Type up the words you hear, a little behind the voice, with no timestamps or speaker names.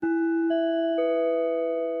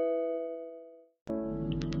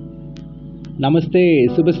Namaste,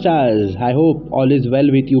 superstars. I hope all is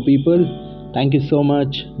well with you people. Thank you so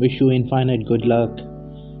much. Wish you infinite good luck.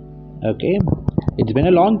 Okay, it's been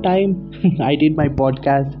a long time. I did my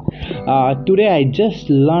podcast. Today I just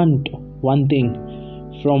learned one thing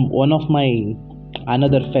from one of my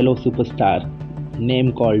another fellow superstar,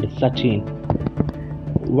 name called Sachin.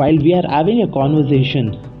 While we are having a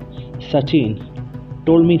conversation, Sachin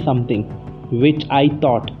told me something which I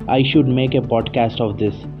thought I should make a podcast of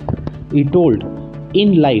this. He told,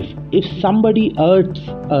 in life, if somebody hurts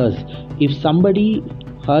us, if somebody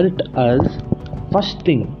hurt us, first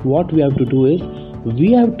thing what we have to do is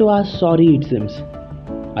we have to ask sorry, it seems.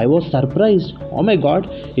 I was surprised. Oh my god,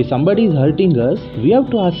 if somebody is hurting us, we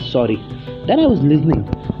have to ask sorry. Then I was listening.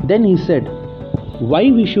 Then he said,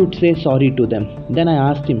 why we should say sorry to them. Then I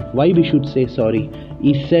asked him why we should say sorry.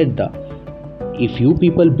 He said, if you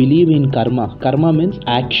people believe in karma, karma means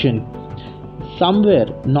action. Somewhere,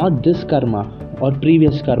 not this karma or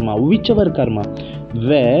previous karma, whichever karma,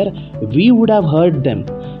 where we would have hurt them.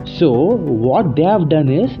 So, what they have done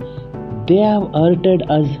is they have hurted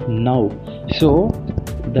us now. So,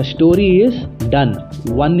 the story is done.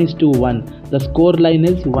 1:1. The score line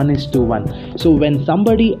is 1:1. So, when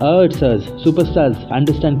somebody hurts us, superstars,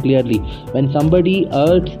 understand clearly. When somebody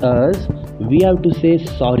hurts us, we have to say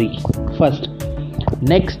sorry first.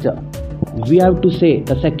 Next, we have to say,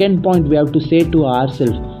 the second point we have to say to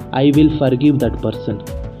ourselves, I will forgive that person.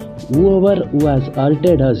 Whoever who has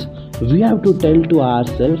hurted us, we have to tell to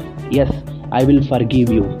ourselves, yes, I will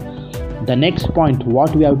forgive you. The next point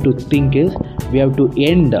what we have to think is, we have to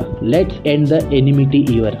let's end the enmity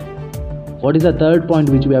here. What is the third point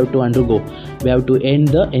which we have to undergo? We have to end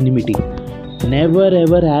the enmity. Never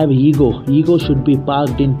ever have ego. Ego should be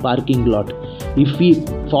parked in parking lot. If we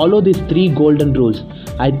follow these three golden rules,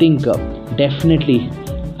 I think definitely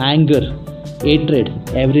anger, hatred,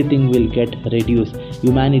 everything will get reduced.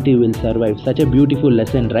 Humanity will survive. Such a beautiful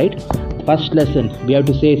lesson, right? First lesson, we have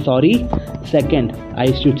to say sorry. Second,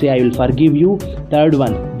 I should say I will forgive you. Third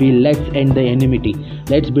one, let's end the enmity.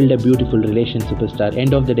 Let's build a beautiful relation, superstar.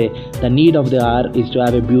 End of the day, the need of the hour is to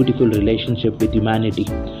have a beautiful relationship with humanity.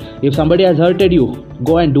 If somebody has hurted you,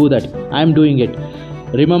 go and do that. I am doing it.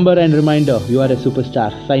 Remember and reminder, you are a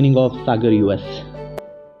superstar. Signing off, Sagar US.